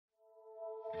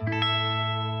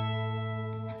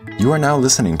You are now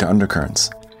listening to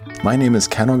Undercurrents. My name is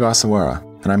Ken Ogasawara,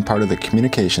 and I'm part of the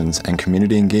Communications and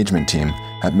Community Engagement team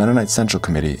at Mennonite Central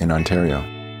Committee in Ontario.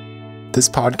 This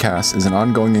podcast is an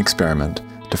ongoing experiment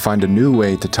to find a new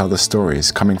way to tell the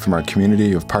stories coming from our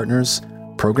community of partners,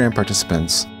 program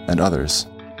participants, and others.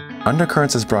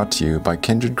 Undercurrents is brought to you by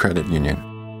Kindred Credit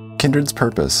Union. Kindred's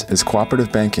purpose is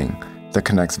cooperative banking that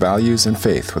connects values and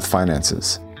faith with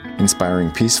finances, inspiring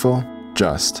peaceful,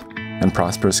 just, and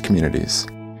prosperous communities.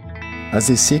 As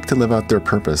they seek to live out their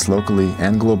purpose locally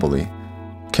and globally,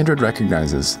 Kindred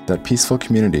recognizes that peaceful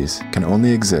communities can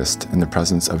only exist in the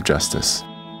presence of justice.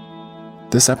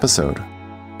 This episode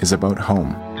is about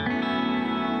home.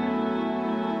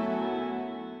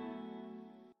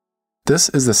 This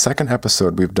is the second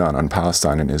episode we've done on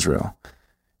Palestine and Israel.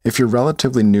 If you're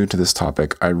relatively new to this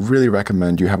topic, I really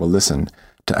recommend you have a listen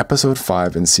to episode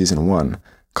 5 in season 1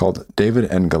 called David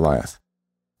and Goliath.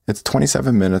 It's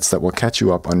 27 minutes that will catch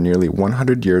you up on nearly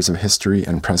 100 years of history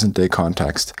and present-day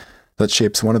context that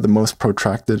shapes one of the most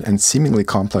protracted and seemingly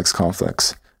complex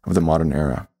conflicts of the modern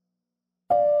era.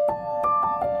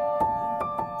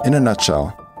 In a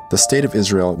nutshell, the State of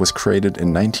Israel was created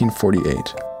in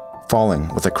 1948,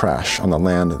 falling with a crash on the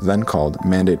land then called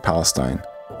Mandate Palestine,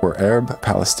 where Arab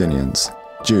Palestinians,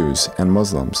 Jews, and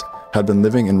Muslims had been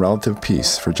living in relative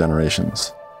peace for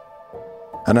generations.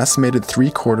 An estimated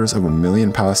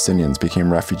 750,000 Palestinians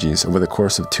became refugees over the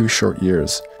course of 2 short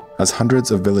years, as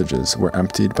hundreds of villages were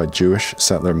emptied by Jewish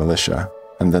settler militia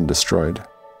and then destroyed.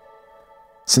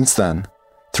 Since then,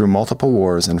 through multiple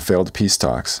wars and failed peace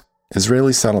talks,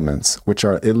 Israeli settlements, which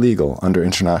are illegal under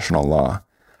international law,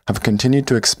 have continued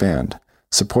to expand,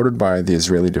 supported by the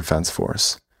Israeli Defense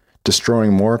Force,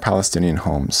 destroying more Palestinian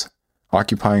homes,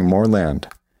 occupying more land,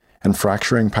 and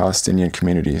fracturing Palestinian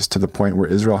communities to the point where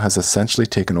Israel has essentially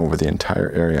taken over the entire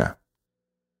area.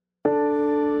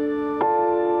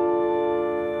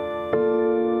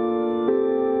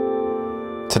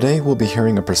 Today we'll be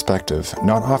hearing a perspective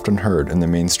not often heard in the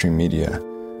mainstream media,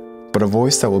 but a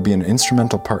voice that will be an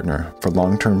instrumental partner for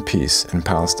long-term peace in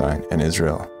Palestine and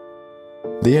Israel.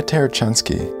 Leah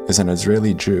Terechensky is an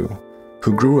Israeli Jew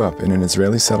who grew up in an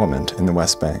Israeli settlement in the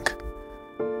West Bank.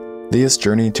 Leah's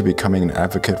journey to becoming an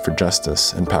advocate for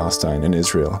justice in Palestine and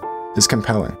Israel is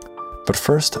compelling, but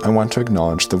first I want to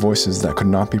acknowledge the voices that could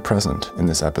not be present in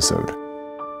this episode.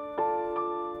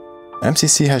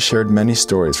 MCC has shared many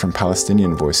stories from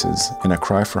Palestinian voices in A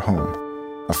Cry for Home,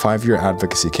 a 5-year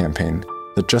advocacy campaign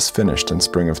that just finished in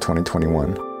spring of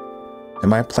 2021, and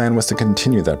my plan was to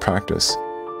continue that practice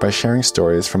by sharing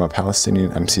stories from a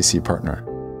Palestinian MCC partner.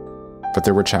 But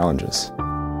there were challenges.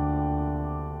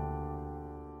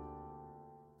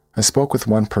 I spoke with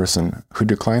one person who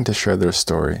declined to share their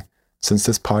story since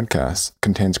this podcast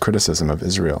contains criticism of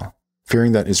Israel,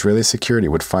 fearing that Israeli security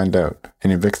would find out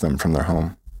and evict them from their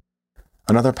home.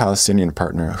 Another Palestinian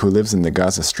partner who lives in the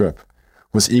Gaza Strip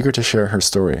was eager to share her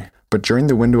story, but during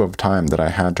the window of time that I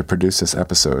had to produce this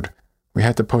episode, we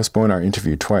had to postpone our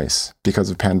interview twice because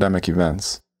of pandemic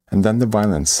events, and then the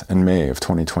violence in May of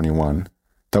 2021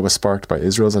 that was sparked by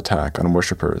Israel's attack on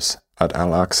worshippers at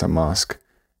Al-Aqsa Mosque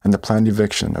and the planned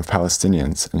eviction of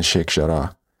Palestinians in Sheikh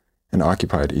Jarrah in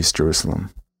occupied East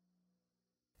Jerusalem.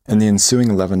 In the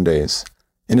ensuing 11 days,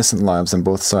 innocent lives on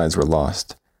both sides were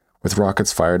lost, with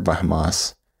rockets fired by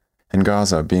Hamas, and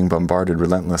Gaza being bombarded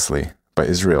relentlessly by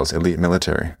Israel's elite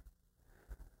military.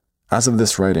 As of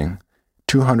this writing,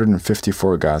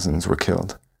 254 Gazans were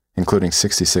killed, including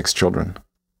 66 children.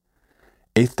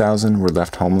 8,000 were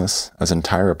left homeless as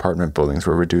entire apartment buildings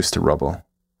were reduced to rubble.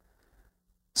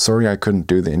 "Sorry I couldn't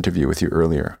do the interview with you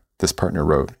earlier," this partner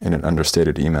wrote in an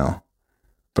understated email.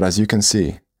 "But as you can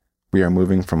see, we are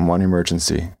moving from one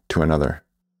emergency to another."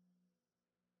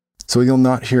 So you'll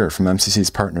not hear from MCC's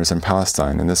partners in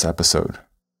Palestine in this episode.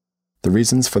 The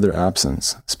reasons for their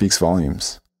absence speaks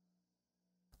volumes.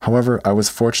 However, I was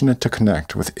fortunate to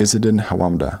connect with Izzadin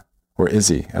Hawamda, or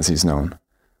Izzy as he's known,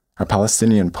 a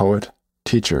Palestinian poet,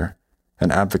 teacher, and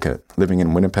advocate living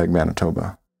in Winnipeg,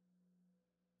 Manitoba.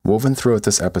 Woven throughout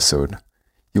this episode,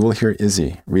 you will hear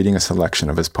Izzy reading a selection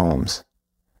of his poems.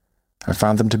 I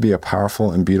found them to be a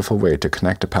powerful and beautiful way to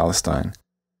connect to Palestine,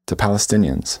 to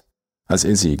Palestinians, as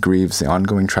Izzy grieves the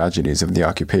ongoing tragedies of the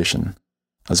occupation,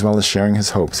 as well as sharing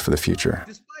his hopes for the future.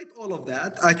 Despite all of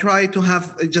that, I try to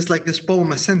have, just like this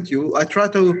poem I sent you, I try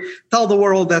to tell the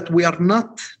world that we are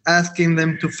not asking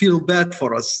them to feel bad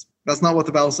for us. That's not what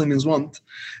the Palestinians want.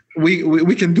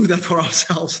 we can do that for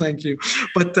ourselves. Thank you.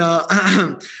 But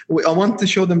I want to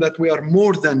show them that we are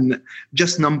more than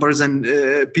just numbers and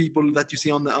people that you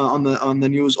see on the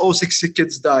news. Oh, 60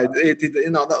 kids died.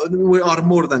 We are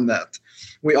more than that.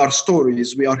 We are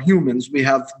stories. We are humans. We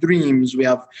have dreams. We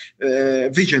have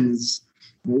visions.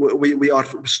 We are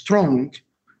strong,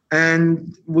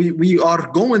 and we are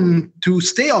going to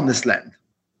stay on this land.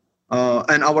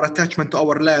 And our attachment to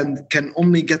our land can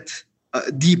only get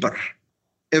deeper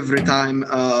every time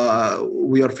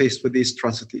we are faced with these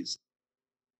atrocities.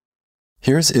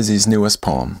 Here's Izzy's newest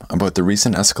poem about the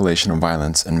recent escalation of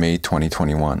violence in May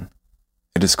 2021.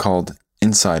 It is called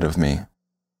Inside of Me.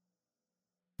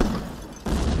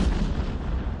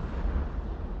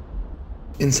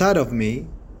 Inside of me,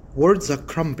 words are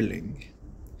crumbling.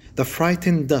 The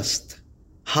frightened dust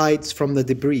hides from the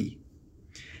debris.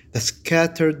 The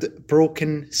scattered,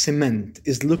 broken cement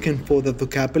is looking for the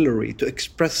vocabulary to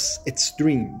express its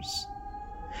dreams.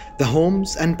 The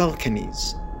homes and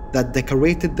balconies that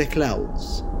decorated the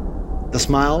clouds, the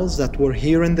smiles that were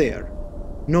here and there,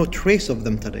 no trace of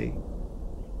them today.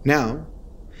 Now,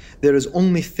 there is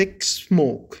only thick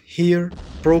smoke here,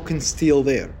 broken steel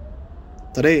there.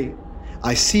 Today,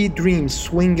 I see dreams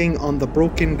swinging on the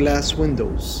broken glass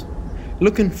windows,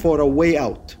 looking for a way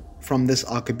out from this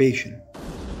occupation.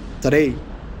 Today,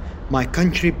 my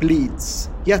country bleeds,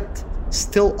 yet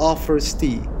still offers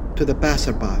tea to the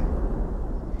passerby.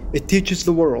 It teaches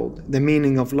the world the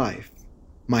meaning of life.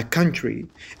 My country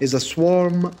is a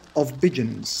swarm of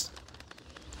pigeons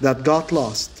that got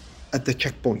lost at the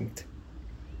checkpoint.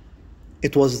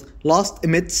 It was lost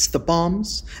amidst the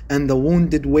bombs and the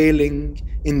wounded wailing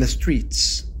in the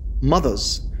streets.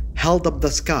 Mothers held up the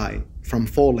sky from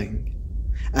falling.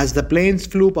 As the planes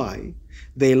flew by,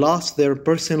 they lost their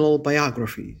personal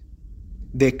biography.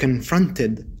 They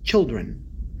confronted children.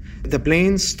 The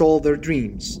planes stole their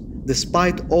dreams.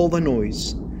 Despite all the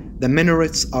noise, the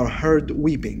minarets are heard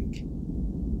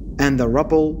weeping, and the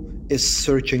rubble is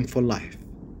searching for life.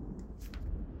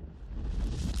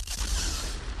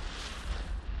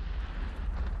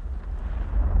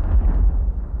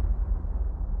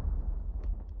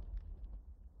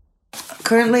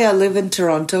 Currently, I live in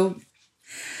Toronto.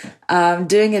 I'm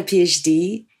doing a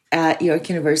PhD at York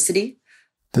University.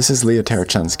 This is Leah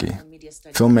Tarachensky,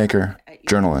 filmmaker,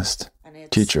 journalist,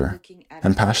 teacher,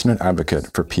 and passionate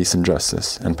advocate for peace and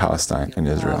justice in Palestine and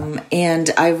Israel.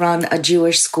 And I run a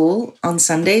Jewish school on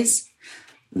Sundays.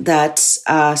 That's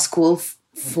a school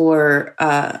for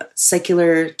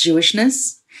secular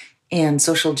Jewishness and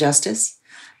social justice.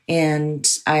 And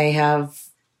I have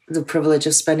the privilege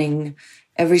of spending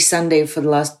every Sunday for the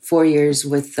last 4 years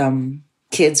with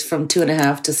kids from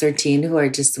 2.5 to 13 who are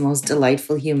just the most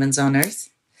delightful humans on earth,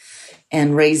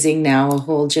 and raising now a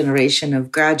whole generation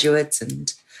of graduates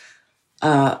and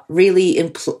really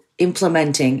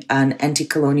implementing an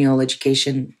anti-colonial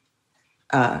education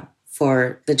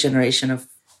for the generation of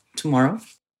tomorrow.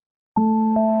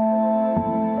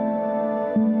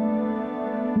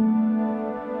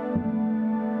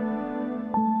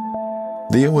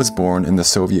 Leah was born in the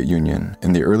Soviet Union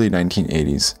in the early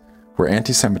 1980s, where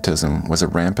anti-Semitism was a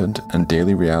rampant and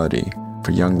daily reality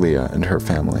for young Leah and her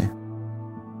family.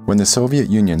 When the Soviet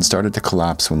Union started to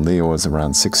collapse when Leah was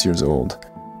around 6 years old,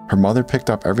 her mother picked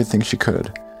up everything she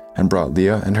could and brought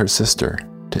Leah and her sister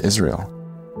to Israel,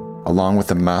 along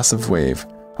with a massive wave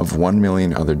of 1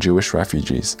 million other Jewish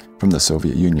refugees from the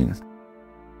Soviet Union.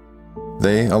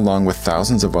 They, along with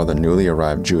thousands of other newly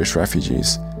arrived Jewish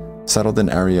refugees, settled in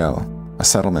Ariel, a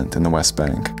settlement in the West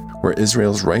Bank, where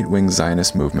Israel's right-wing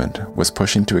Zionist movement was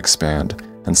pushing to expand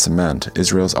and cement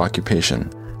Israel's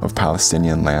occupation of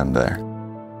Palestinian land there.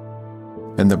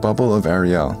 In the bubble of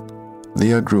Ariel,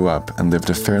 Leah grew up and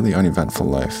lived a fairly uneventful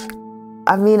life.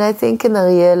 I mean, I think in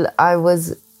Ariel, I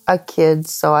was a kid,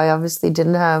 so I obviously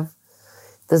didn't have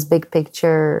this big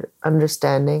picture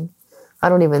understanding. I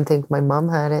don't even think my mom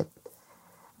had it.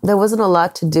 There wasn't a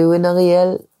lot to do in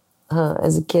Ariel.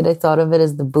 As a kid, I thought of it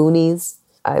as the boonies.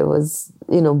 I was,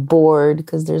 bored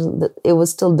because it was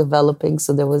still developing,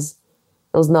 so there was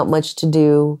not much to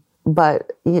do.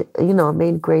 But I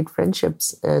made great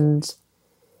friendships and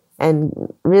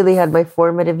really had my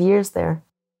formative years there.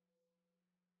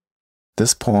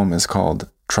 This poem is called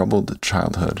Troubled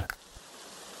Childhood.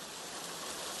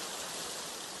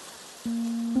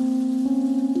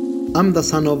 I'm the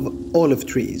son of olive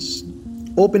trees,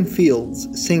 open fields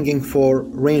singing for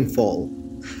rainfall.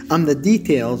 I'm the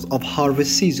details of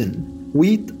harvest season,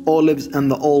 wheat, olives,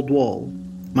 and the old wall.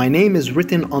 My name is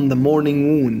written on the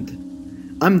morning wound.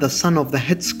 I'm the son of the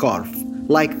headscarf,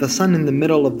 like the sun in the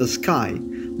middle of the sky.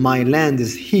 My land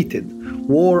is heated,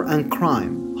 war and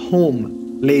crime,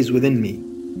 home lays within me.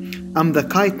 I'm the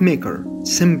kite maker,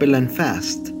 simple and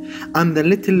fast. I'm the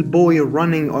little boy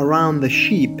running around the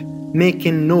sheep,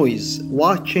 making noise,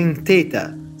 watching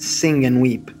Tata sing and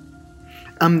weep.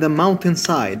 I'm the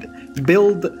mountainside,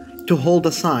 built to hold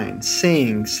a sign,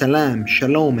 saying salam,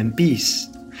 shalom, and peace.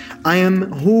 I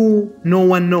am who no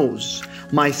one knows.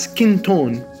 My skin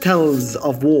tone tells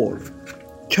of war.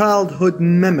 Childhood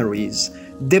memories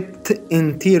dipped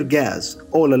in tear gas,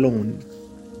 all alone.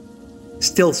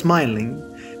 Still smiling,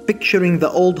 picturing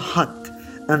the old hut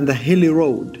and the hilly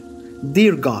road.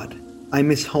 Dear God, I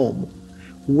miss home.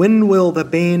 When will the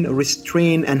pain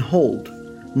restrain and hold?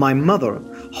 My mother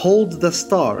holds the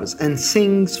stars and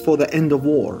sings for the end of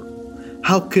war.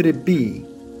 How could it be?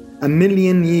 A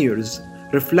million years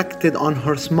reflected on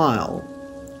her smile.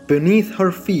 Beneath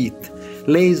her feet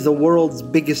lays the world's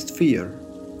biggest fear,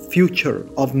 future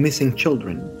of missing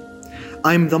children.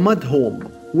 I'm the mud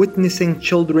home, witnessing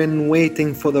children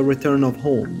waiting for the return of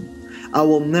home. I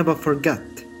will never forget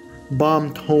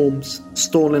bombed homes,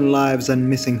 stolen lives, and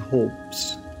missing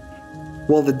hopes.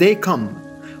 Will the day come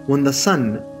when the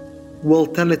sun will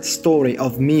tell its story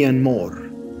of me and more?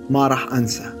 Ma rah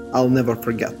ansa, I'll never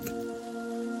forget.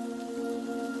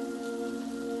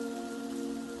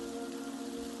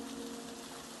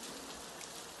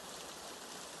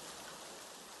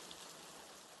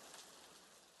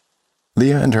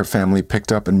 Leah and her family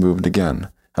picked up and moved again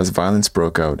as violence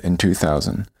broke out in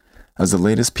 2000, as the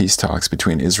latest peace talks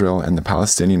between Israel and the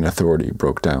Palestinian Authority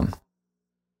broke down.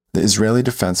 The Israeli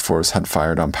Defense Force had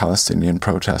fired on Palestinian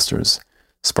protesters,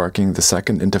 sparking the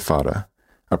Second Intifada,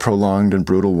 a prolonged and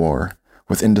brutal war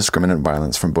with indiscriminate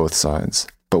violence from both sides,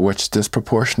 but which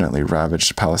disproportionately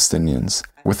ravaged Palestinians,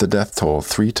 with the death toll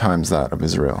 3 times that of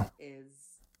Israel.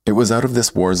 It was out of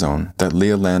this war zone that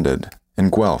Leah landed in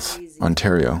Guelph,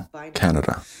 Ontario,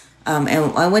 Canada. And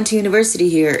I went to university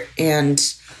here, and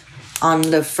on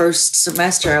the first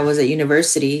semester I was at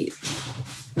university,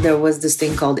 there was this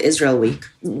thing called Israel Week.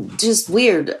 Just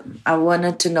weird. I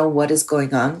wanted to know what is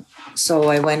going on. So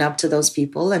I went up to those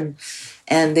people and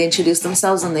they introduced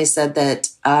themselves, and they said that,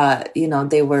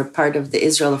 they were part of the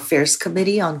Israel Affairs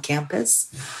Committee on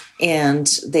campus. And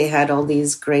they had all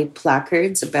these great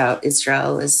placards about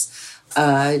Israel as,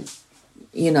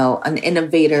 an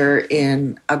innovator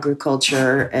in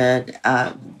agriculture and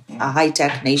a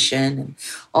high-tech nation, and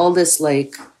all this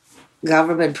like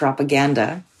government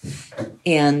propaganda.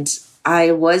 And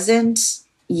I wasn't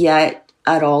yet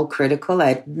at all critical.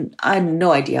 I had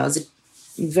no idea. I was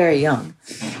very young.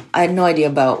 I had no idea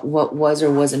about what was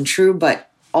or wasn't true, but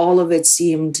all of it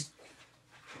seemed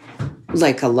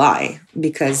like a lie,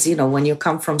 because, when you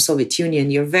come from Soviet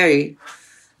Union, you're very,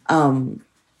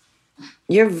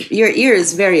 your ear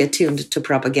is very attuned to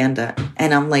propaganda.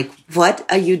 And I'm like, what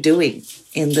are you doing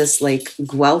in this like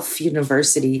Guelph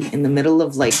University in the middle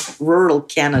of like rural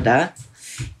Canada,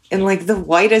 in like the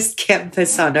whitest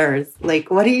campus on earth? Like,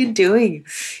 what are you doing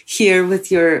here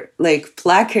with your like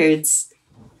placards,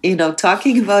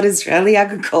 talking about Israeli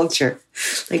agriculture?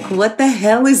 Like, what the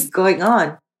hell is going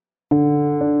on?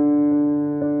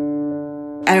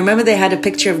 I remember they had a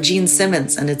picture of Gene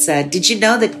Simmons, and it said, "Did you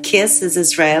know that Kiss is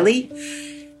Israeli?"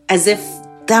 As if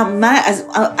that mad.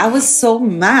 I was so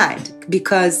mad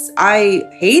because I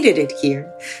hated it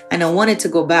here and I wanted to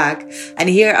go back. And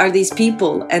here are these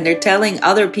people, and they're telling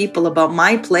other people about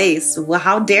my place. Well,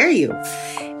 how dare you?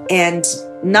 And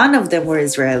none of them were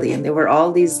Israeli. And they were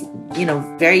all these,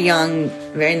 very young,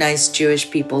 very nice Jewish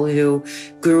people who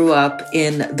grew up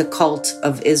in the cult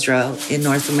of Israel in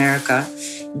North America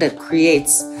that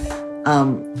creates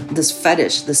this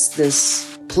fetish,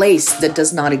 this place that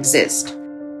does not exist.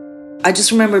 I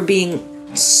just remember being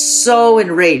so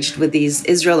enraged with these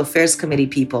Israel Affairs Committee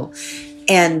people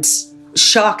and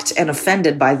shocked and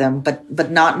offended by them,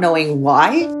 but not knowing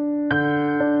why.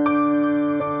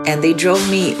 And they drove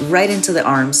me right into the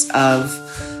arms of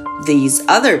these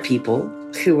other people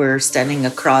who were standing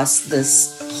across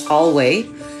this hallway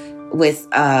with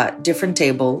a different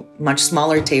table, much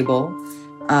smaller table,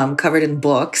 covered in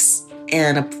books,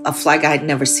 and a flag I had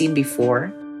never seen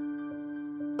before.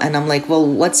 And I'm like, well,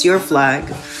 what's your flag?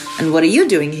 And what are you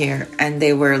doing here? And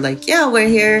they were like, yeah, we're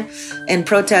here in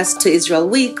protest to Israel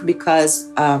Week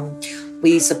because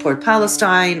we support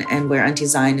Palestine and we're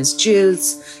anti-Zionist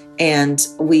Jews. And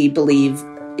we believe,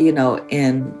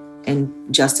 in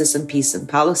justice and peace in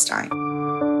Palestine.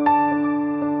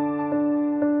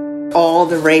 All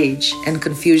the rage and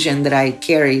confusion that I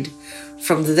carried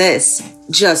from this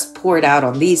just poured out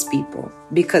on these people,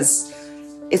 because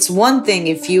it's one thing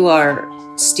if you are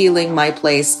stealing my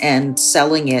place and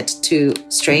selling it to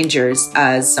strangers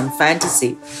as some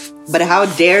fantasy, But how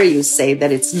dare you say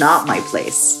that it's not my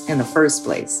place in the first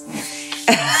place?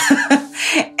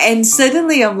 And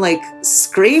suddenly I'm like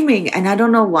screaming, and I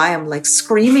don't know why I'm like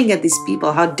screaming at these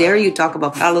people. How dare you talk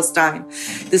about Palestine?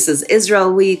 This is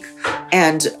Israel week.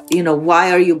 And,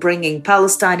 why are you bringing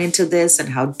Palestine into this? And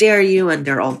how dare you? And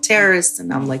they're all terrorists.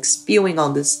 And I'm like spewing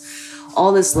all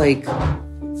this like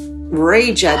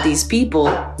rage at these people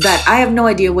that I have no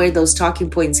idea where those talking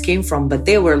points came from, but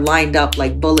they were lined up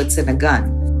like bullets in a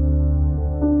gun.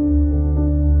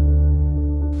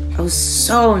 I was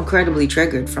so incredibly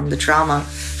triggered from the trauma,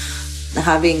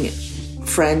 having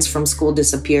friends from school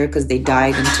disappear because they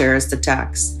died in terrorist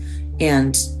attacks,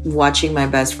 and watching my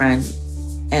best friend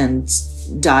and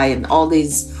die, and all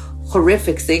these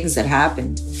horrific things that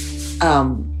happened.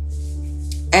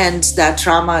 And that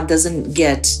trauma doesn't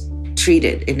get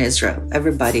treated in Israel.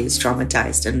 Everybody is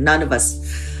traumatized, and none of us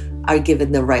are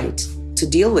given the right to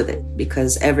deal with it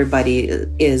because everybody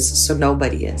is, so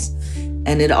nobody is.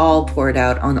 And it all poured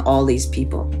out on all these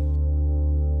people.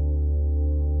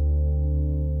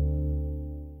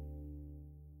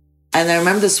 And I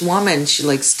remember this woman, she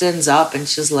like stands up and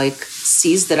she's like,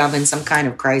 sees that I'm in some kind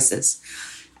of crisis.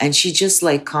 And she just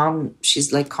like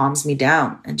calms me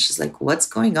down. And she's like, what's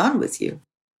going on with you?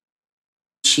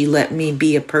 She let me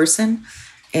be a person,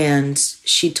 and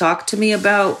she talked to me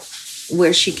about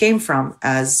where she came from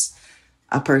as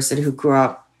a person who grew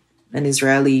up an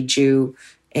Israeli Jew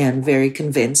and very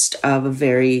convinced of a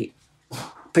very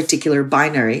particular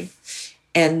binary,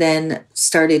 and then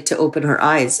started to open her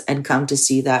eyes and come to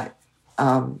see that,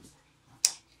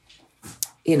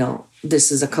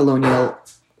 this is a colonial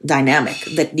dynamic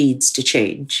that needs to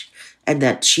change, and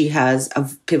that she has a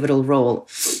pivotal role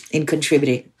in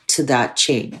contributing to that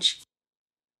change.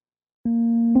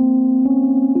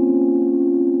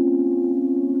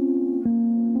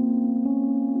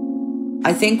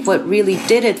 I think what really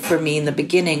did it for me in the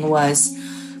beginning was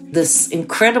this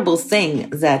incredible thing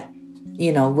that,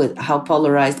 with how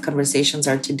polarized conversations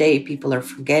are today, people are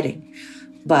forgetting.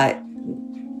 But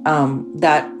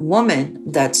that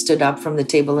woman that stood up from the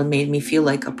table and made me feel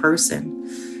like a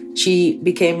person, she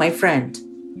became my friend,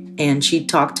 and she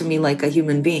talked to me like a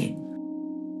human being.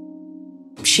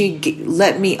 She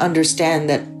let me understand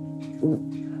that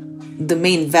the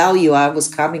main value I was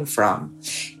coming from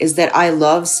is that I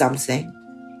love something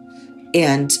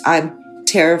and I'm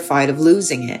terrified of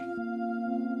losing it.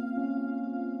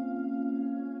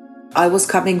 I was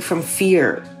coming from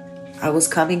fear. I was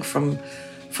coming from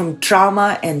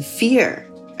trauma and fear.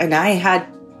 And I had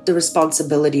the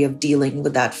responsibility of dealing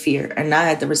with that fear. And I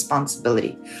had the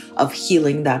responsibility of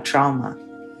healing that trauma.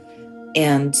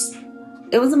 And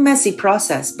it was a messy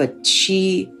process, but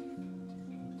she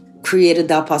created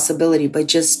that possibility by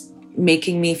just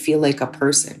making me feel like a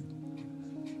person.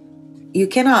 You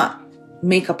cannot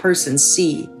make a person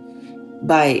see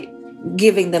by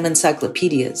giving them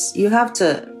encyclopedias. You have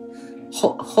to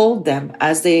hold them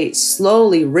as they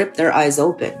slowly rip their eyes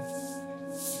open.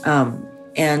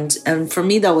 And for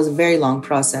me, that was a very long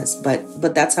process,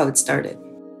 but that's how it started.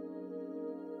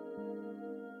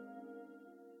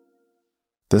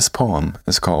 This poem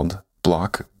is called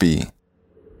Block B.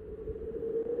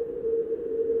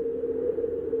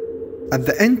 At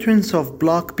the entrance of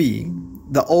Block B,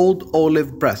 the old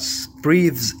olive press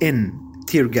breathes in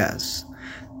tear gas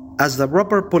as the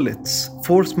rubber bullets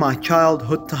force my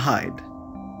childhood to hide.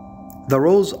 The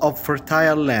rows of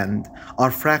fertile land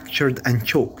are fractured and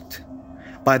choked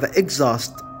by the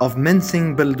exhaust of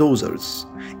mincing bulldozers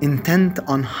intent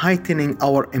on heightening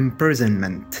our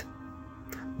imprisonment.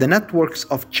 The networks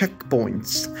of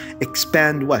checkpoints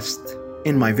expand west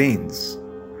in my veins,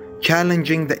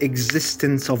 challenging the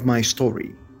existence of my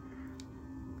story.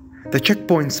 The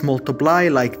checkpoints multiply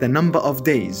like the number of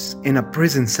days in a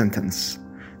prison sentence,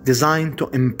 designed to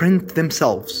imprint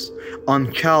themselves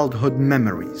on childhood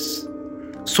memories.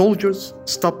 Soldiers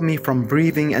stop me from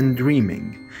breathing and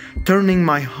dreaming, turning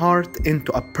my heart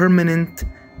into a permanent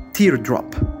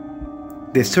teardrop.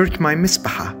 They search my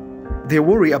misbah. They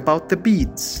worry about the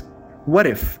beads. What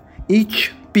if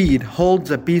each bead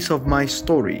holds a piece of my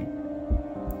story?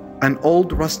 An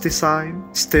old rusty sign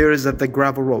stares at the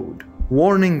gravel road,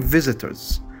 warning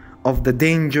visitors of the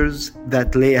dangers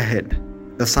that lay ahead.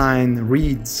 The sign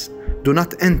reads, "Do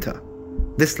not enter.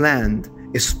 This land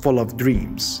is full of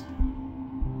dreams."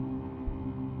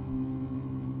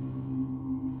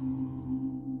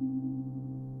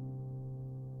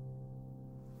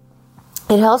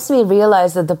 It helps me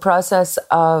realize that the process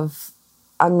of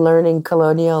unlearning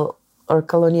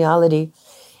coloniality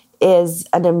is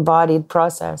an embodied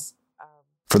process.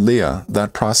 For Leah,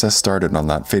 that process started on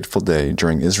that fateful day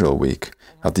during Israel Week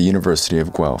at the University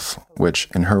of Guelph, which,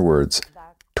 in her words,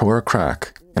 tore a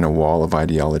crack in a wall of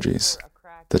ideologies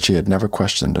that she had never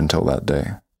questioned until that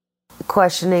day.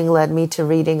 Questioning led me to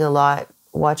reading a lot,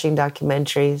 watching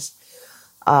documentaries,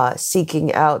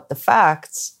 seeking out the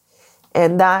facts,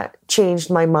 and that changed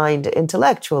my mind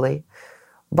intellectually.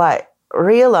 But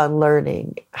real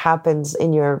unlearning happens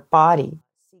in your body.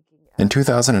 In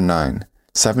 2009,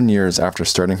 7 years after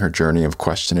starting her journey of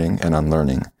questioning and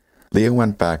unlearning, Leah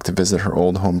went back to visit her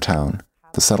old hometown,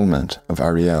 the settlement of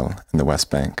Ariel in the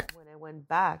West Bank. When I went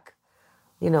back,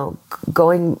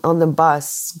 going on the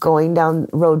bus, going down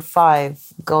Road 5,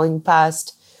 going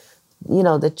past,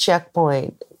 the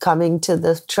checkpoint, coming to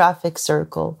the traffic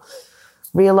circle,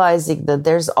 realizing that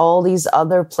there's all these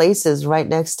other places right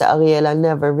next to Ariel I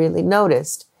never really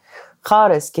noticed.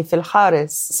 Kharis, Kifil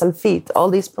Haris, Salfit, all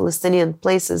these Palestinian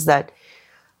places that,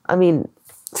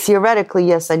 theoretically,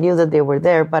 yes, I knew that they were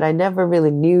there, but I never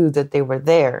really knew that they were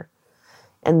there.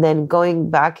 And then going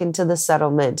back into the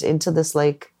settlement, into this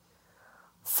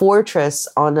fortress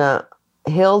on a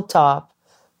hilltop,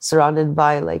 surrounded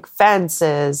by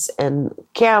fences and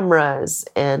cameras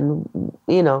and,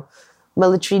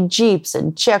 military jeeps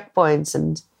and checkpoints.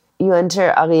 And you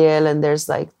enter Ariel and there's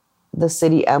the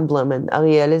city emblem. And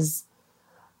Ariel is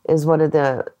one of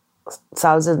the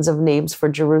thousands of names for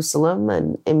Jerusalem,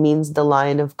 and it means the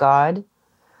Lion of God.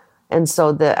 And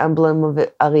so the emblem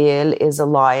of Ariel is a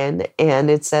lion, and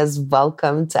it says,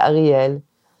 "Welcome to Ariel."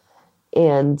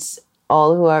 And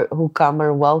all who come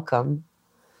are welcome.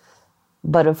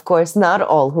 But of course, not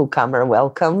all who come are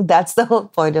welcome. That's the whole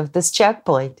point of this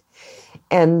checkpoint.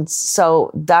 And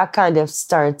so that kind of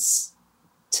starts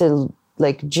to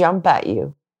jump at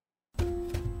you.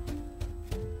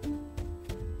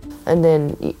 And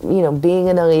then, being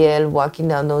in Ariel, walking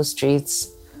down those streets,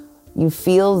 you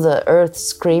feel the earth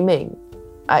screaming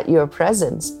at your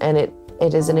presence. And it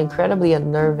is an incredibly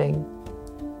unnerving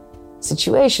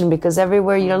situation, because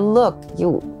everywhere you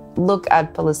look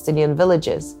at Palestinian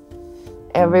villages.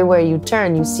 Everywhere you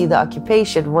turn, you see the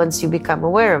occupation once you become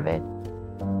aware of it.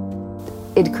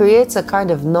 It creates a kind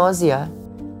of nausea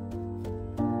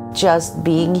just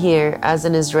being here as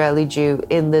an Israeli Jew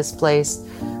in this place.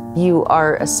 You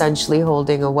are essentially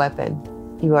holding a weapon.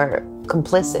 You are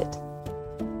complicit.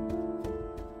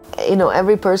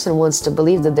 Every person wants to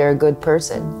believe that they're a good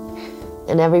person.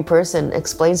 And every person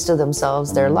explains to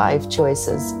themselves their life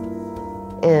choices.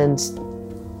 And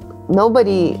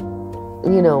nobody,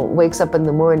 wakes up in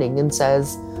the morning and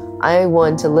says, I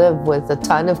want to live with a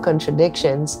ton of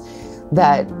contradictions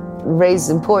that raise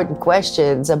important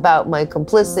questions about my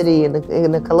complicity in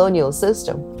the colonial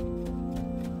system.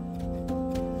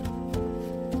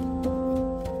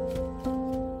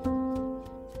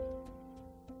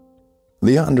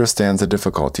 Leah understands the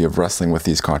difficulty of wrestling with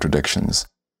these contradictions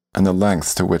and the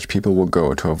lengths to which people will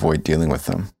go to avoid dealing with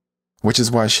them, which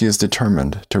is why she is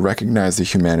determined to recognize the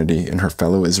humanity in her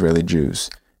fellow Israeli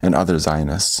Jews and other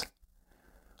Zionists.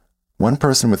 One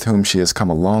person with whom she has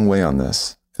come a long way on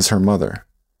this is her mother.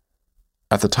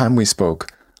 At the time we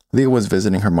spoke, Leah was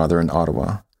visiting her mother in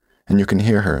Ottawa, and you can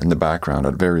hear her in the background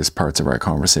at various parts of our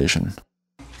conversation.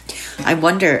 I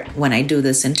wonder, when I do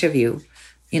this interview,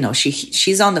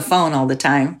 she's on the phone all the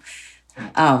time,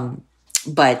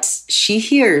 but she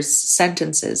hears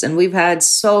sentences, and we've had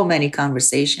so many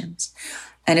conversations.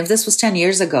 And if this was 10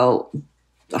 years ago,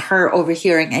 her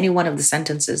overhearing any one of the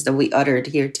sentences that we uttered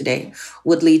here today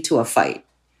would lead to a fight.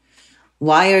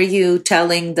 Why are you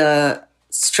telling the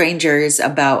strangers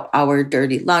about our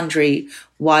dirty laundry?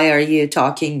 Why are you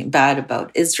talking bad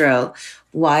about Israel?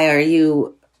 Why are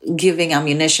you giving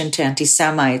ammunition to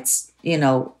anti-Semites?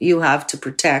 You have to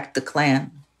protect the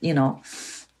clan,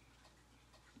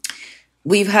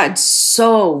 We've had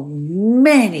so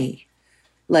many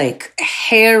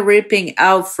hair-ripping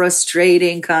out,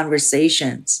 frustrating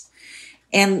conversations.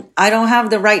 And I don't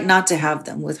have the right not to have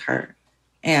them with her.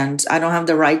 And I don't have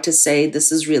the right to say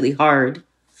this is really hard.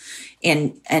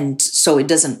 And so it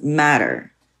doesn't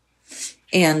matter.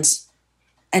 And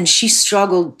she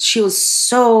struggled. She was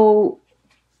so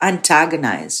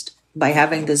antagonized by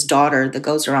having this daughter that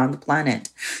goes around the planet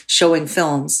showing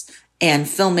films and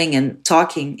filming and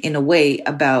talking in a way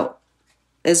about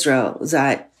Israel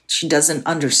that she doesn't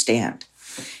understand.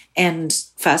 And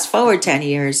fast forward 10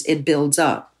 years, it builds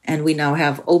up, and we now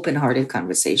have open-hearted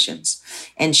conversations.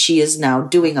 And she is now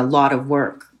doing a lot of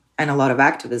work and a lot of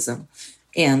activism.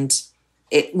 And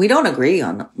we don't agree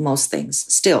on most things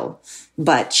still,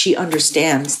 but she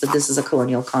understands that this is a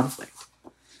colonial conflict.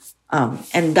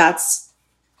 And that's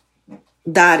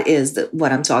that is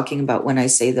what I'm talking about when I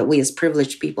say that we as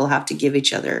privileged people have to give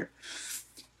each other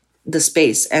the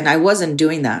space. And I wasn't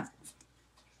doing that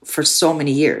for so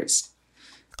many years.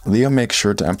 Leah makes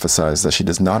sure to emphasize that she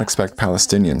does not expect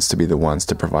Palestinians to be the ones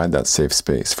to provide that safe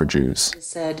space for Jews. I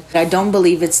said, I don't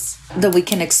believe it's that we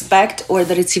can expect or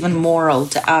that it's even moral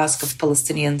to ask of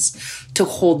Palestinians to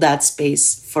hold that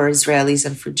space for Israelis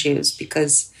and for Jews,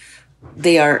 because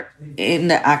they are in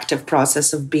the active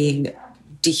process of being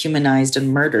dehumanized and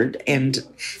murdered and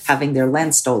having their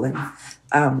land stolen.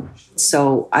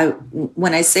 So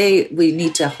when I say we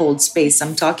need to hold space,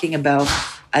 I'm talking about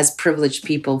as privileged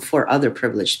people for other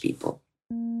privileged people.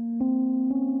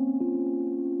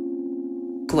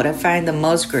 What I find the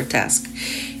most grotesque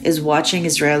is watching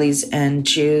Israelis and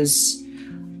Jews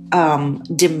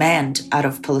demand out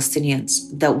of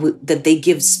Palestinians that they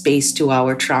give space to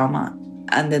our trauma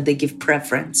and that they give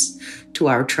preference to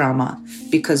our trauma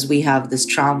because we have this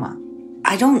trauma.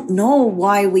 I don't know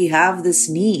why we have this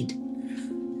need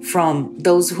from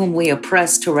those whom we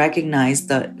oppress to recognize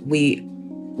that we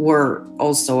were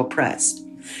also oppressed.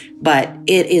 But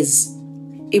it is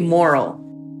immoral.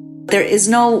 There is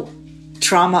no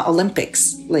trauma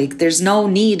Olympics. Like, there's no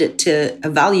need to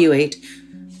evaluate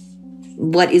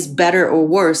what is better or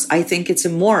worse. I think it's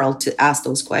immoral to ask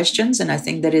those questions. And I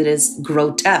think that it is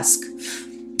grotesque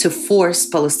to force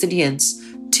Palestinians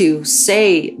to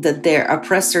say that their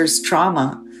oppressor's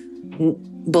trauma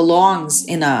belongs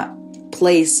in a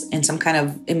place, in some kind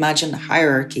of imagined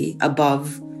hierarchy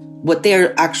above what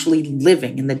they're actually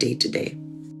living in the day-to-day.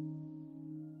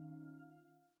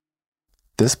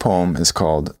 This poem is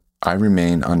called I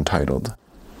Remain Untitled.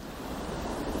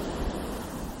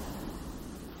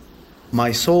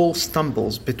 My soul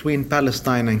stumbles between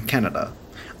Palestine and Canada.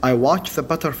 I watch the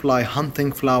butterfly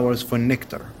hunting flowers for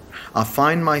nectar. I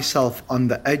find myself on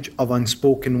the edge of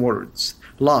unspoken words,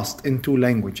 lost in two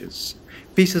languages.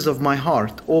 Pieces of my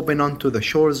heart open onto the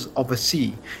shores of a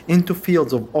sea, into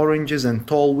fields of oranges and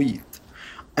tall wheat,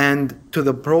 and to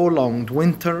the prolonged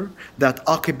winter that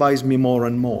occupies me more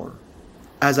and more.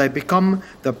 As I become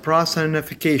the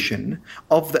personification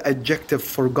of the adjective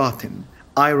forgotten,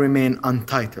 I remain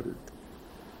untitled.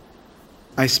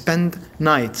 I spend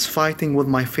nights fighting with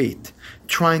my fate,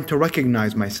 trying to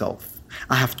recognize myself.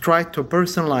 I have tried to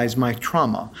personalize my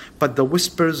trauma, but the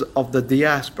whispers of the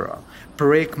diaspora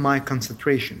break my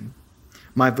concentration.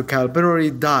 My vocabulary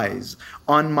dies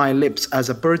on my lips as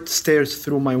a bird stares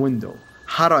through my window.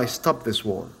 How do I stop this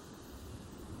war?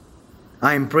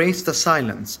 I embrace the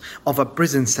silence of a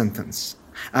prison sentence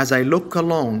as I look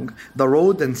along the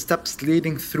road and steps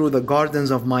leading through the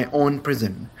gardens of my own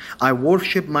prison. I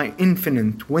worship my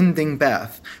infinite winding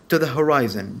path to the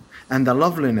horizon and the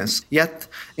loveliness, yet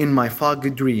in my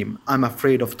foggy dream, I'm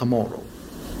afraid of tomorrow.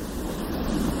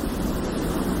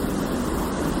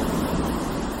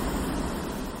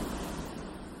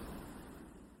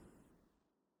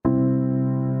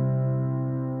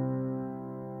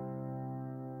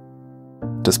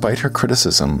 Despite her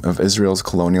criticism of Israel's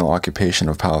colonial occupation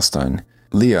of Palestine,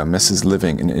 Leah misses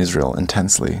living in Israel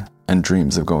intensely and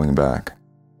dreams of going back.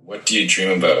 What do you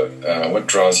dream about? What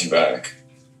draws you back?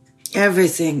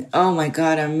 Everything. Oh my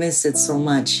God, I miss it so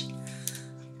much.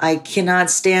 I cannot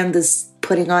stand this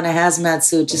putting on a hazmat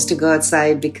suit just to go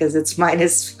outside because it's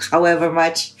minus however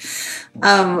much.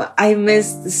 I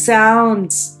miss the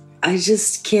sounds. I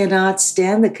just cannot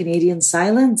stand the Canadian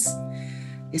silence.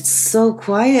 It's so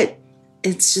quiet.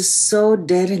 It's just so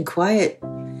dead and quiet.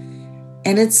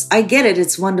 And I get it.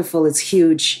 It's wonderful. It's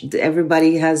huge.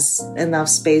 Everybody has enough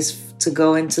space to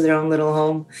go into their own little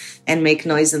home and make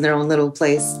noise in their own little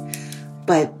place.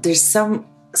 But there's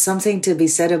something to be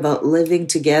said about living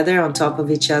together on top of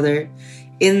each other,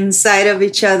 inside of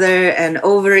each other and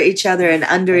over each other and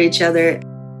under each other.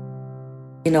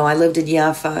 You know, I lived in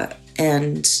Jaffa,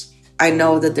 and I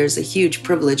know that there's a huge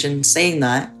privilege in saying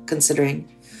that, considering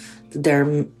that there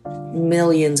are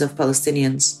millions of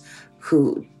Palestinians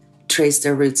who trace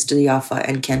their roots to Jaffa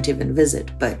and can't even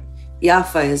visit. But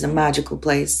Jaffa is a magical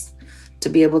place to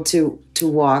be able to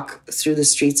walk through the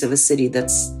streets of a city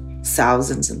that's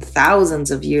thousands and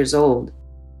thousands of years old.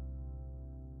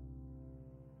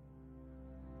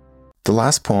 The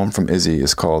last poem from Izzy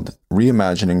is called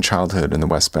Reimagining Childhood in the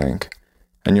West Bank,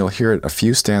 and you'll hear it a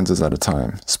few stanzas at a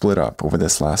time, split up over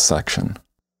this last section.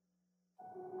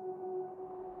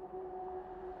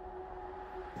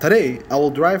 Today, I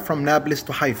will drive from Nablus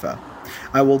to Haifa.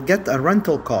 I will get a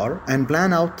rental car and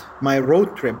plan out my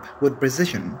road trip with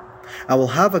precision. I will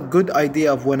have a good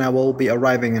idea of when I will be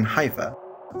arriving in Haifa.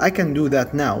 I can do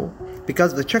that now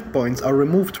because the checkpoints are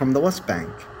removed from the West Bank.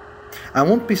 I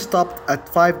won't be stopped at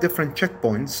 5 different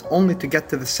checkpoints only to get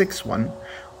to the 6th one,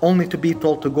 only to be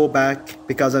told to go back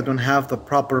because I don't have the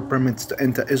proper permits to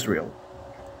enter Israel.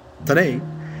 Today,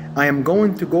 I am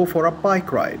going to go for a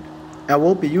bike ride. I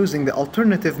will be using the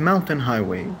alternative mountain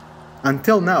highway.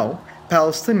 Until now,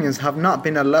 Palestinians have not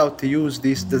been allowed to use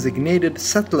these designated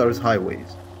settlers'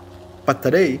 highways. But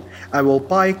today, I will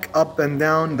bike up and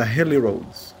down the hilly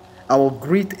roads. I will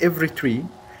greet every tree,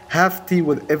 have tea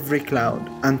with every cloud,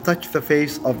 and touch the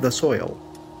face of the soil.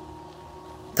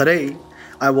 Today,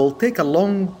 I will take a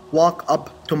long walk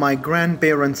up to my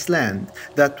grandparents' land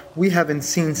that we haven't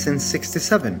seen since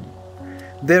 '67.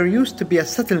 There used to be a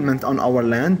settlement on our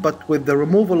land, but with the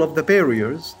removal of the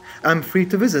barriers, I'm free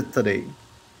to visit today.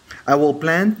 I will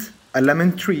plant a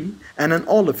lemon tree and an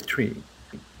olive tree.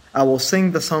 I will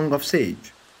sing the song of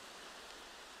sage.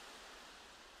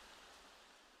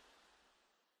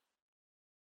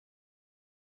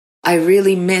 I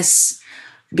really miss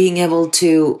being able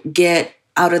to get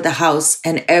out of the house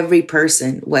and every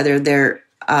person, whether they're,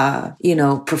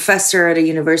 professor at a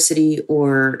university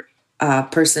or a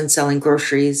person selling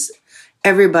groceries,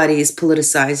 everybody's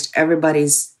politicized.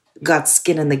 Everybody's got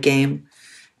skin in the game.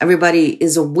 Everybody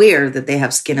is aware that they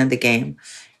have skin in the game.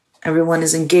 Everyone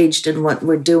is engaged in what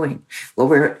we're doing, what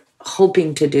we're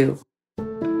hoping to do.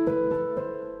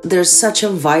 There's such a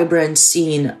vibrant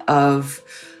scene of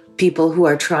people who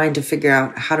are trying to figure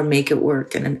out how to make it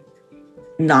work in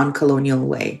a non-colonial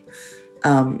way,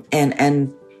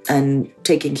 and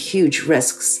taking huge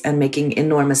risks and making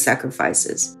enormous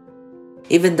sacrifices.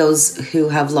 Even those who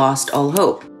have lost all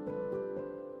hope.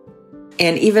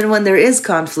 And even when there is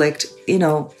conflict,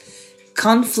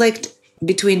 conflict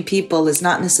between people is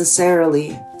not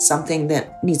necessarily something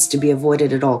that needs to be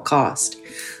avoided at all cost.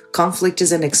 Conflict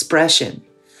is an expression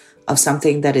of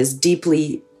something that is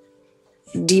deeply,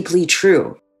 deeply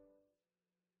true.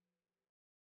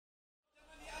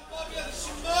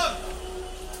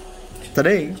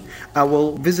 Today, I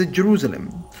will visit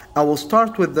Jerusalem. I will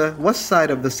start with the west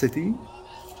side of the city.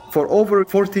 For over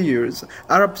 40 years,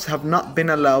 Arabs have not been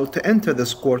allowed to enter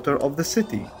this quarter of the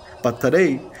city. But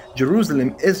today,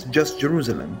 Jerusalem is just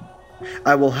Jerusalem.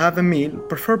 I will have a meal,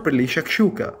 preferably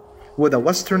shakshuka, with a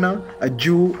Westerner, a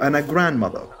Jew, and a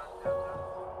grandmother.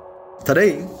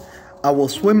 Today, I will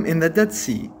swim in the Dead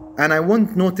Sea, and I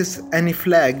won't notice any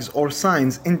flags or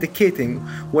signs indicating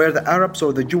where the Arabs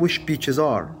or the Jewish beaches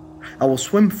are. I will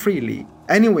swim freely,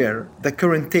 anywhere the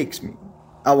current takes me.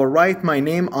 I will write my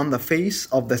name on the face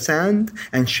of the sand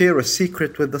and share a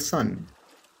secret with the sun.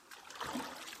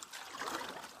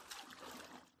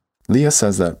 Leah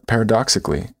says that,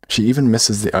 paradoxically, she even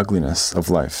misses the ugliness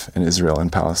of life in Israel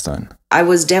and Palestine. I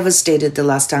was devastated the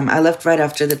last time. I left right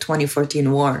after the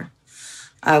 2014 war.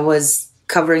 I was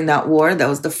covering that war. That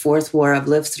was the 4th war I've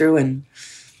lived through, and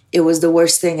it was the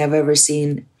worst thing I've ever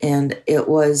seen, and it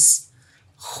was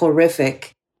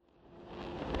horrific.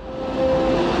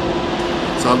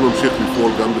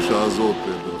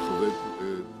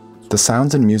 The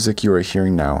sounds and music you are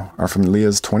hearing now are from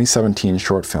Leah's 2017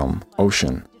 short film,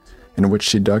 Ocean, in which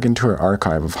she dug into her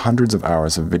archive of hundreds of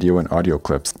hours of video and audio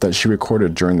clips that she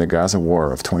recorded during the Gaza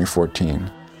War of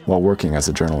 2014 while working as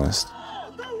a journalist.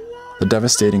 The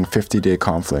devastating 50-day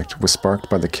conflict was sparked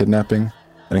by the kidnapping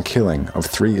and killing of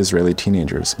 3 Israeli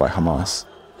teenagers by Hamas,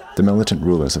 the militant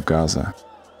rulers of Gaza.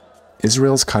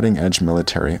 Israel's cutting-edge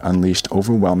military unleashed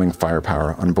overwhelming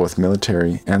firepower on both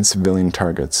military and civilian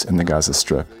targets in the Gaza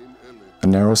Strip, a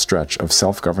narrow stretch of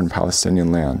self-governed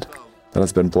Palestinian land that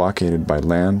has been blockaded by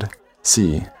land,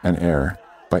 sea, and air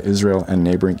by Israel and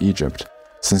neighboring Egypt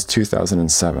since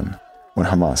 2007, when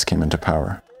Hamas came into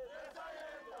power.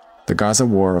 The Gaza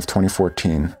War of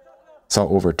 2014 saw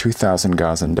over 2,000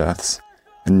 Gazan deaths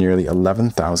and nearly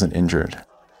 11,000 injured,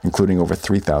 including over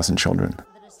 3,000 children.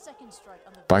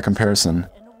 By comparison,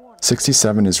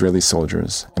 67 Israeli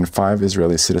soldiers and 5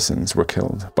 Israeli citizens were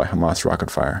killed by Hamas rocket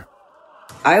fire.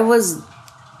 I was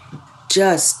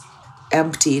just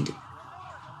emptied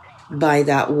by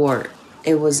that war.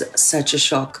 It was such a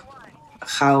shock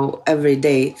how every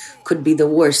day could be the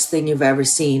worst thing you've ever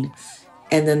seen,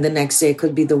 and then the next day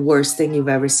could be the worst thing you've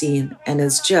ever seen, and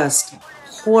it's just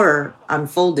horror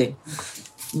unfolding.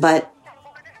 But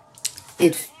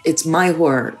it's my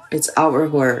horror, it's our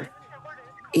horror.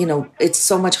 It's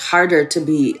so much harder to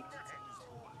be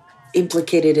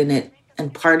implicated in it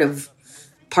and part of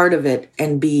it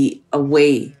and be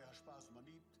away.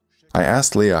 I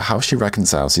asked Leah how she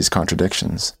reconciles these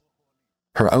contradictions.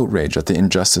 Her outrage at the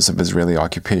injustice of Israeli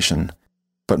occupation,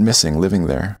 but missing living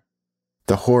there.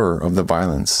 The horror of the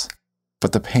violence,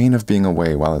 but the pain of being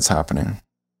away while it's happening.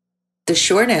 The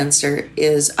short answer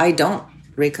is I don't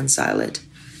reconcile it.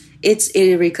 it's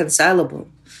irreconcilable.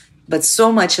 But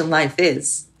so much in life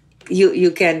is.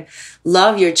 You can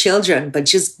love your children, but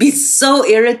just be so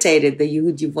irritated that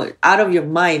you out of your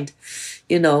mind.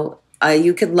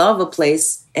 You can love a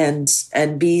place and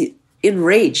be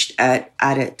enraged at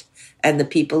it and the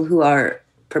people who are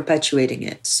perpetuating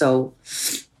it. So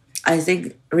I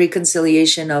think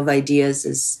reconciliation of ideas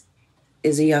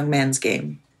is a young man's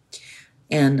game.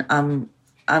 And I'm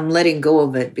letting go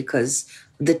of it because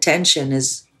the tension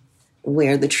is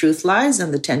where the truth lies,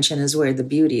 and the tension is where the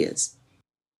beauty is.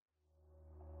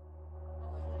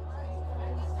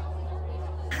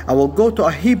 I will go to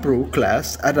a Hebrew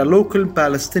class at a local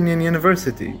Palestinian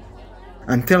university.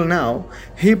 Until now,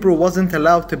 Hebrew wasn't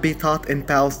allowed to be taught in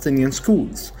Palestinian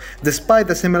schools. Despite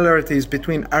the similarities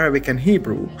between Arabic and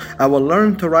Hebrew, I will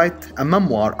learn to write a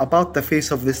memoir about the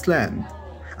face of this land.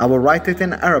 I will write it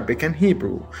in Arabic and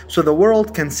Hebrew, so the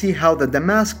world can see how the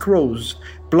damask rose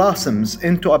blossoms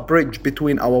into a bridge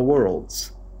between our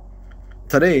worlds.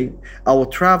 Today, I will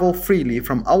travel freely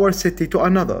from our city to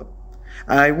another.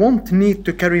 I won't need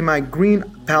to carry my green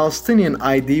Palestinian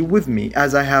ID with me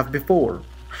as I have before.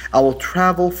 I will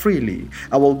travel freely.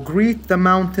 I will greet the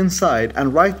mountainside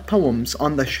and write poems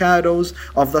on the shadows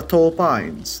of the tall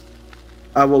pines.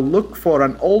 I will look for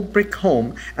an old brick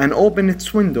home and open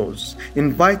its windows,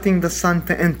 inviting the sun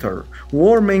to enter,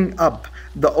 warming up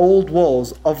the old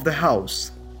walls of the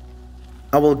house.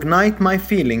 I will ignite my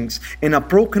feelings in a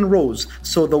broken rose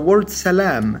so the word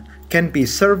salam can be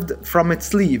served from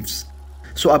its leaves,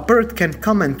 so a bird can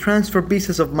come and transfer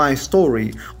pieces of my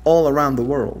story all around the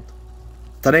world.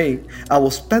 Today, I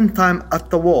will spend time at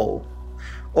the wall.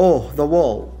 Oh, the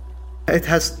wall. It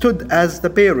has stood as the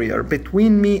barrier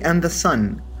between me and the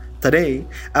sun. Today,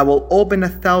 I will open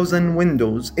 1,000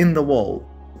 windows in the wall.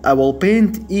 I will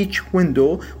paint each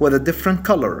window with a different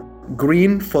color.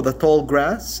 Green for the tall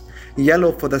grass,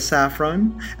 yellow for the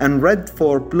saffron, and red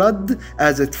for blood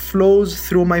as it flows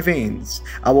through my veins.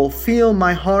 I will feel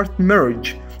my heart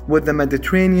merge with the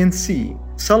Mediterranean Sea,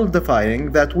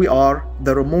 solidifying that we are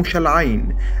the Rumush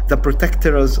al-Ain, the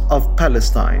protectors of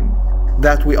Palestine,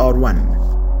 that we are one.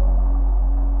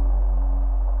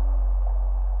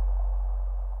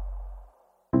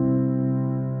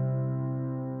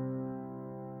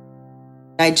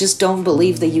 I just don't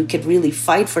believe that you can really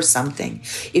fight for something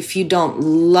if you don't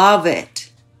love it.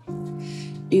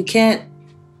 You can't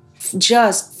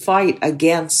just fight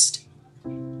against.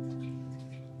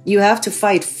 You have to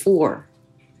fight for.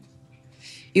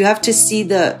 You have to see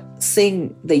the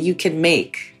thing that you can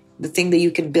make, the thing that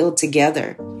you can build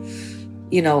together,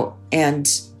 and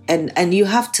you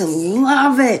have to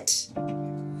love it.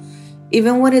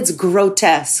 Even when it's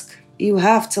grotesque, you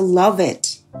have to love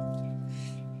it.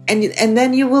 And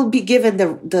then you will be given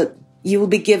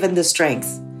the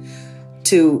strength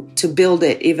to build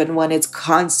it, even when it's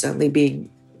constantly being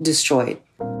destroyed.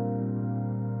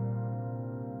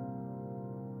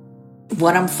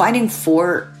 What I'm fighting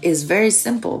for is very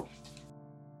simple.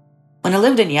 When I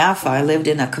lived in Jaffa, I lived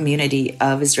in a community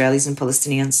of Israelis and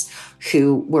Palestinians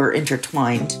who were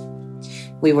intertwined.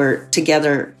 We were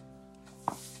together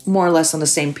more or less on the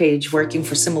same page, working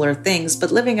for similar things,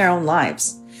 but living our own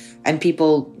lives. And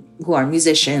people who are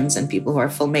musicians, and people who are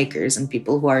filmmakers, and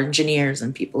people who are engineers,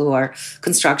 and people who are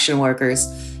construction workers.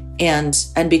 And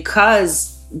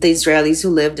because the Israelis who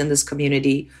lived in this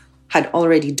community had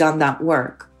already done that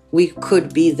work, we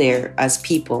could be there as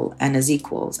people and as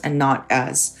equals, and not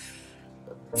as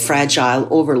fragile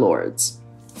overlords.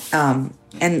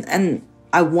 And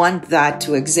I want that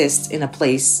to exist in a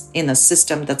place, in a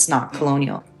system that's not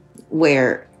colonial,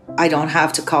 where I don't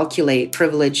have to calculate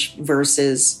privilege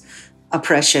versus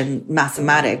oppression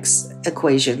mathematics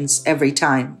equations every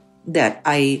time that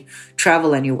I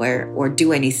travel anywhere or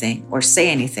do anything or say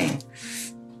anything.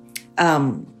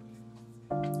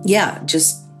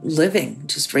 Just living,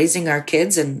 just raising our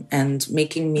kids and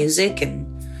making music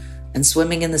and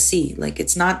swimming in the sea. Like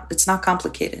it's not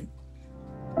complicated.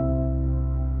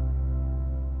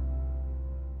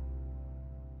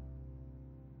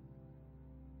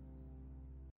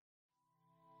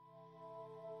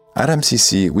 At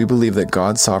MCC, we believe that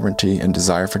God's sovereignty and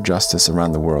desire for justice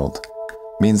around the world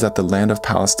means that the land of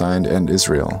Palestine and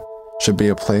Israel should be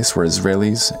a place where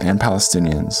Israelis and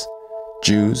Palestinians,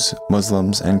 Jews,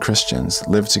 Muslims, and Christians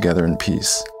live together in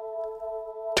peace.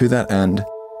 To that end,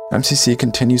 MCC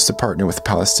continues to partner with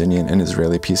Palestinian and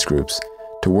Israeli peace groups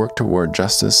to work toward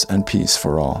justice and peace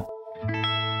for all.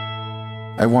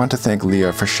 I want to thank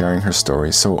Leah for sharing her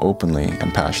story so openly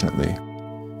and passionately,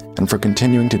 and for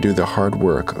continuing to do the hard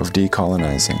work of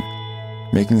decolonizing,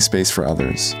 making space for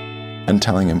others, and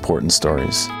telling important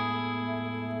stories.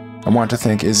 I want to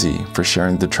thank Izzy for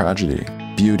sharing the tragedy,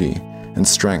 beauty, and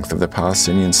strength of the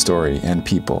Palestinian story and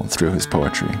people through his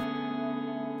poetry.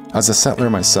 As a settler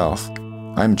myself,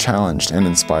 I am challenged and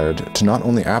inspired to not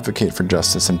only advocate for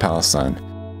justice in Palestine,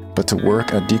 but to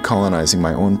work at decolonizing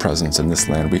my own presence in this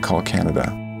land we call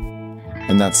Canada.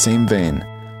 In that same vein,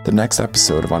 the next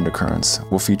episode of Undercurrents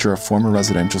will feature a former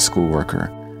residential school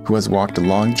worker who has walked a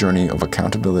long journey of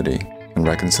accountability and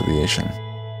reconciliation.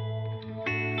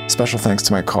 Special thanks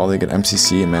to my colleague at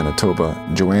MCC in Manitoba,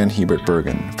 Joanne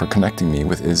Hebert-Bergen, for connecting me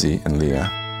with Izzy and Leah,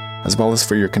 as well as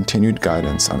for your continued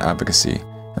guidance on advocacy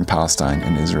in Palestine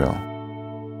and Israel.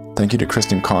 Thank you to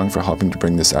Kristen Kong for helping to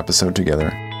bring this episode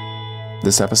together.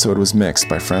 This episode was mixed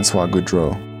by Francois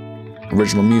Goudreau,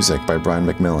 original music by Brian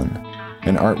McMillan,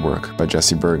 and artwork by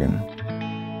Jesse Bergen.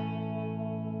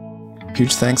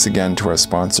 Huge thanks again to our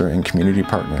sponsor and community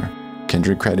partner,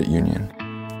 Kindred Credit Union.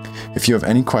 If you have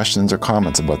any questions or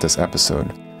comments about this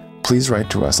episode, please write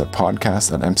to us at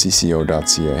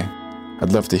podcast@mcco.ca.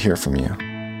 I'd love to hear from you.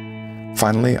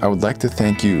 Finally, I would like to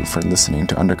thank you for listening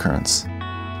to Undercurrents.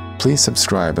 Please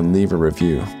subscribe and leave a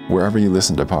review wherever you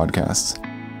listen to podcasts.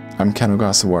 I'm Ken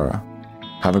Ogasawara.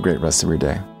 Have a great rest of your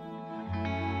day.